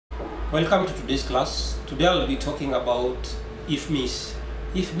Welcome to today's class. Today I'll be talking about IFMIS.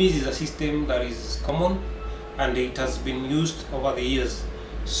 IFMIS is a system that is common and it has been used over the years.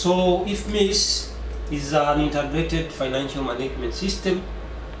 So IFMIS is an integrated financial management system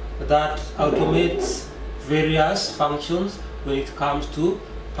that automates various functions when it comes to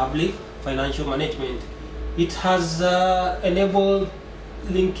public financial management. It has enabled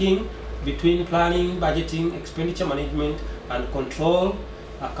linking between planning, budgeting, expenditure management, and control,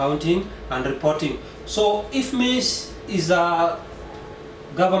 accounting, and reporting. So IFMIS is a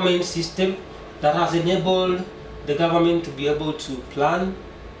government system that has enabled the government to be able to plan,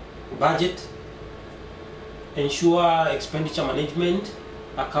 budget, ensure expenditure management,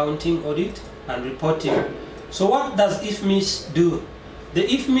 accounting, audit, and reporting. So what does IFMIS do? The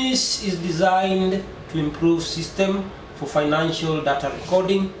IFMIS is designed to improve system for financial data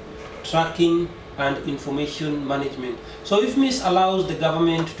recording, tracking, and information management. So IFMIS allows the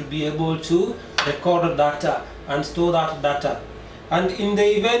government to be able to record data and store that data. And in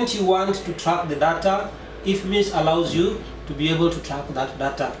the event you want to track the data, IFMIS allows you to be able to track that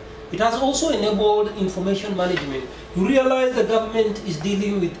data. It has also enabled information management. You realize the government is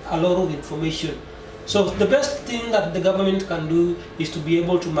dealing with a lot of information. So the best thing that the government can do is to be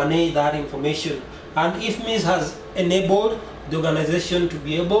able to manage that information. And IFMIS has enabled the organization to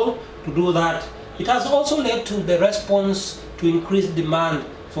be able to do that. It has also led to the response to increased demand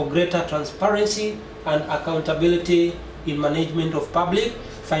for greater transparency and accountability in management of public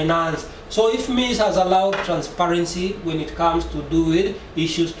finance. So IFMIS has allowed transparency when it comes to do with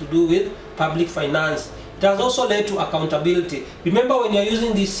issues to do with public finance. It has also led to accountability. Remember, when you're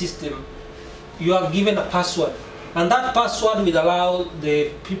using this system, you are given a password, and that password will allow the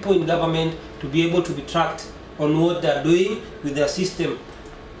people in government to be able to be tracked on what they are doing with their system.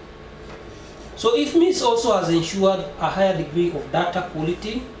 So IFMIS also has ensured a higher degree of data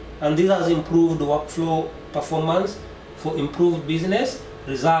quality, and this has improved workflow performance for improved business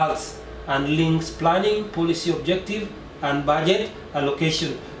results and links planning, policy objective, and budget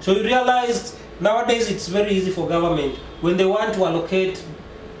allocation. So you realize nowadays it's very easy for government when they want to allocate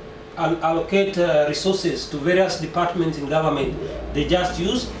resources to various departments in government. They just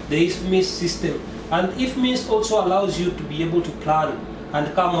use the IFMIS system, and IFMIS also allows you to be able to plan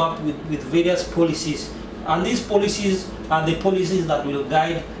and come up with various policies, and these policies are the policies that will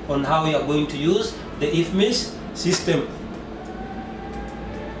guide on how you are going to use the IFMIS system.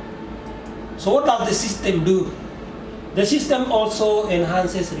 So what does the system do? The system also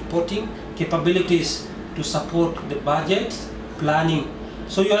enhances reporting capabilities to support the budget planning.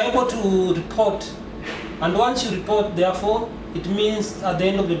 So you are able to report, and once you report, therefore, it means at the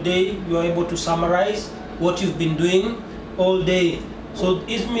end of the day you are able to summarize what you've been doing all day. So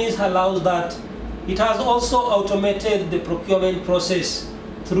IFMIS allows that. It has also automated the procurement process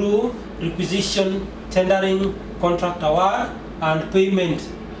through requisition, tendering, contract award, and payment.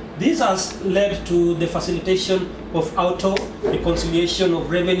 This has led to the facilitation of auto reconciliation of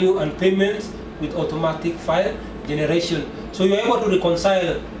revenue and payments with automatic file generation. So you're able to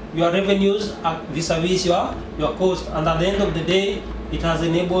reconcile your revenues vis-a-vis your cost, and at the end of the day, it has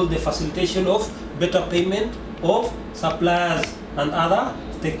enabled the facilitation of better payment of suppliers and other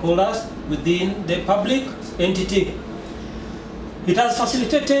stakeholders within the public entity. It has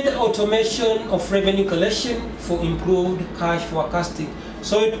facilitated automation of revenue collection for improved cash forecasting.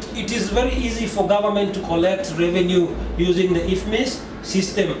 So it is very easy for government to collect revenue using the IFMIS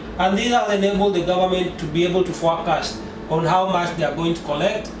system, and this has enabled the government to be able to forecast on how much they are going to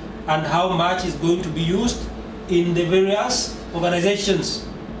collect and how much is going to be used in the various organizations.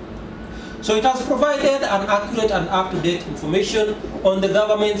 So it has provided an accurate and up-to-date information on the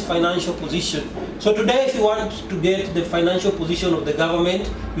government's financial position. So today, if you want to get the financial position of the government,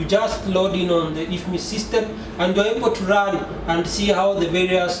 you just load in on the IFMIS system, and you're able to run and see how the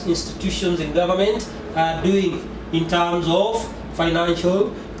various institutions in government are doing in terms of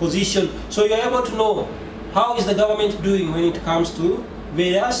financial position. So you're able to know how is the government doing when it comes to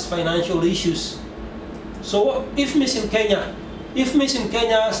various financial issues. So IFMIS in Kenya. IFMIS in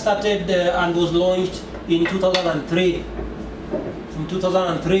Kenya started and was launched in 2003.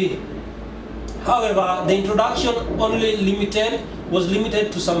 However, the introduction was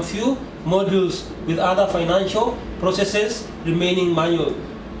limited to some few modules, with other financial processes remaining manual.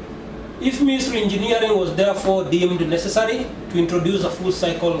 IFMIS re-engineering was therefore deemed necessary to introduce a full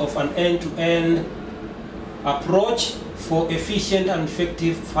cycle of an end-to-end approach for efficient and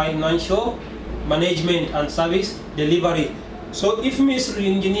effective financial management and service delivery. So IFMIS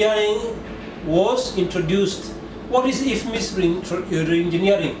re-engineering was introduced. What is IFMIS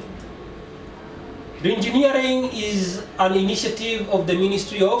re-engineering? Re-engineering is an initiative of the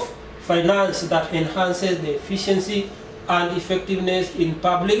Ministry of finance that enhances the efficiency and effectiveness in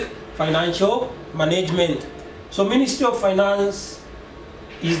public financial management. So Ministry of Finance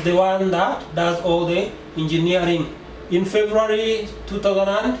is the one that does all the engineering. In February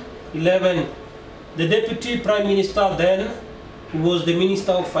 2011, the Deputy Prime Minister then, who was the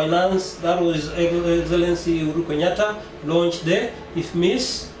Minister of Finance, that was Excellency Uhuru Kenyatta, launched the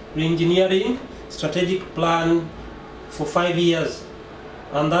IFMIS Reengineering Strategic Plan for 5 years,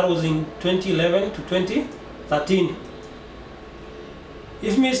 and that was in 2011 to 2013.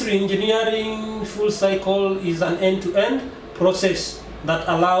 IFMIS Reengineering full cycle is an end-to-end process that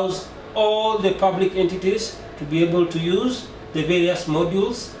allows all the public entities to be able to use the various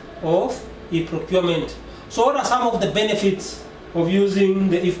modules of e-procurement. So what are some of the benefits of using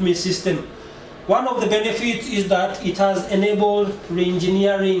the IFMIS system? One of the benefits is that it has enabled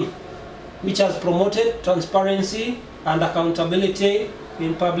re-engineering, which has promoted transparency and accountability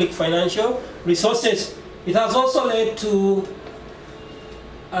in public financial resources. It has also led to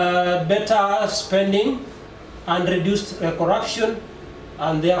better spending and reduced corruption,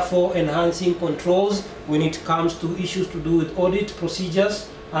 and therefore enhancing controls when it comes to issues to do with audit procedures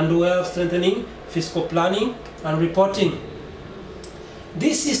and well strengthening fiscal planning and reporting.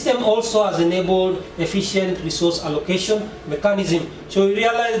 This system also has enabled efficient resource allocation mechanism. So we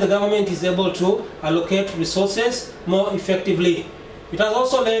realize the government is able to allocate resources more effectively. It has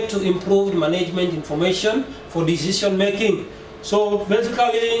also led to improved management information for decision making. So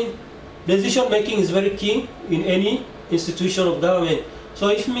basically, decision making is very key in any institution of government. So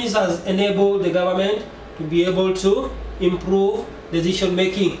IFMIS has enabled the government to be able to improve decision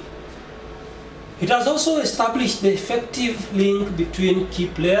making. It has also established the effective link between key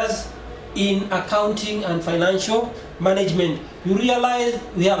players in accounting and financial management. You realize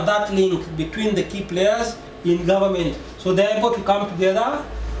we have that link between the key players in government. So they're able to come together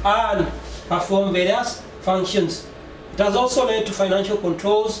and perform various functions. It has also led to financial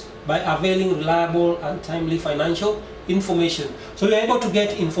controls by availing reliable and timely financial information. So you're able to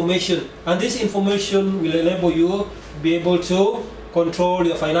get information, and this information will enable you to be able to control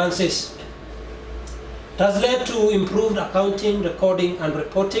your finances. It has led to improved accounting, recording and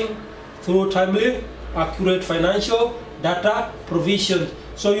reporting through timely, accurate financial data provision.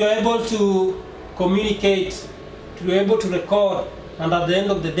 So you're able to communicate, to be able to record, and at the end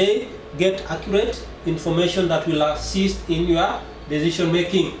of the day, get accurate information that will assist in your decision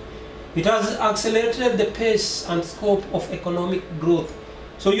making. It has accelerated the pace and scope of economic growth.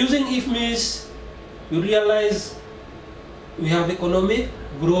 So using IFMIS, you realize we have economic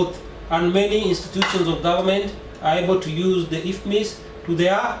growth, and many institutions of government are able to use the IFMIS to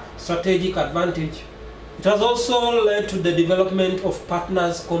their strategic advantage. It has also led to the development of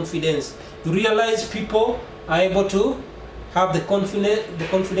partners' confidence. You realize people are able to have the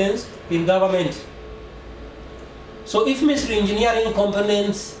confidence in government. So IFMIS Reengineering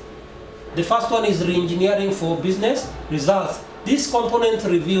components, the first one is Reengineering for business results. This component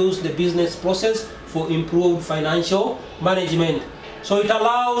reviews the business process for improved financial management. So it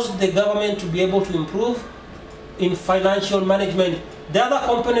allows the government to be able to improve in financial management. The other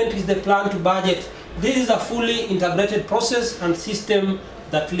component is the plan to budget. This is a fully integrated process and system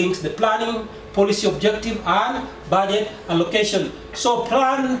that links the planning, policy objective and budget allocation. So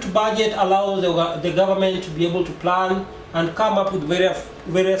plan to budget allows the government to be able to plan and come up with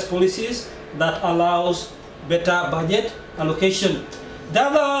various policies that allows better budget allocation. The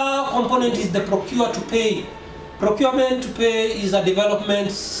other component is the procure to pay. Procurement to pay is a development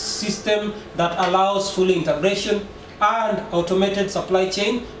system that allows full integration and automated supply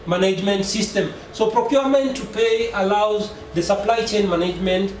chain management system. So procurement to pay allows the supply chain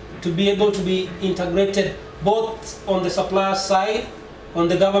management to be able to be integrated both on the supplier side, on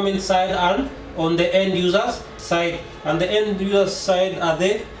the government side and on the end users side. And the end users side are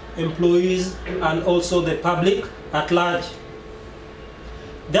the employees and also the public at large.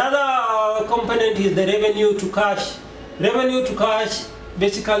 The other component is the revenue to cash. Revenue to cash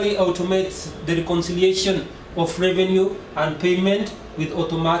basically automates the reconciliation of revenue and payment with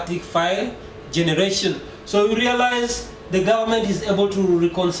automatic file generation. So you realize the government is able to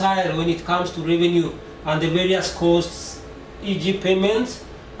reconcile when it comes to revenue and the various costs, e.g. payments,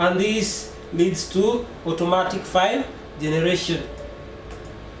 and this leads to automatic file generation.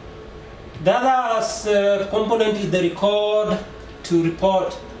 The other component is the record to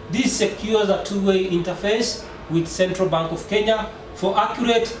report. This secures a two-way interface with Central Bank of Kenya for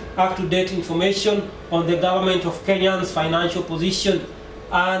accurate, up-to-date information on the government of Kenya's financial position.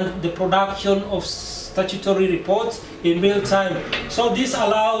 and the production of statutory reports in real time. So this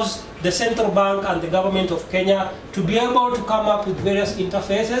allows the central bank and the government of Kenya to be able to come up with various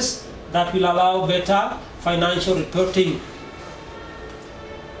interfaces that will allow better financial reporting.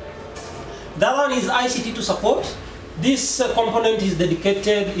 The other one is ICT to support. This component is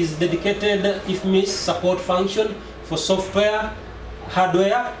dedicated IFMIS support function for software,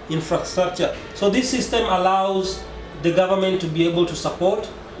 hardware, infrastructure. So this system allows the government to be able to support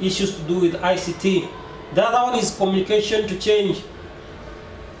issues to do with ICT. The other one is communication to change.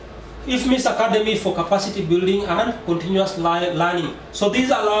 IFMIS Academy for capacity building and continuous learning. So this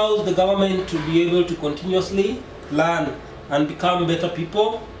allows the government to be able to continuously learn and become better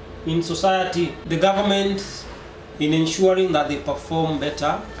people in society. The government, in ensuring that they perform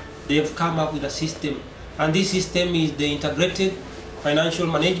better, they have come up with a system. And this system is the integrated financial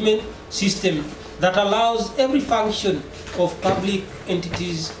management system that allows every function of public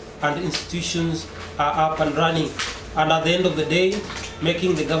entities and institutions are up and running, and at the end of the day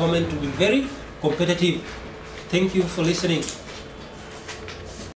making the government to be very competitive. Thank you for listening.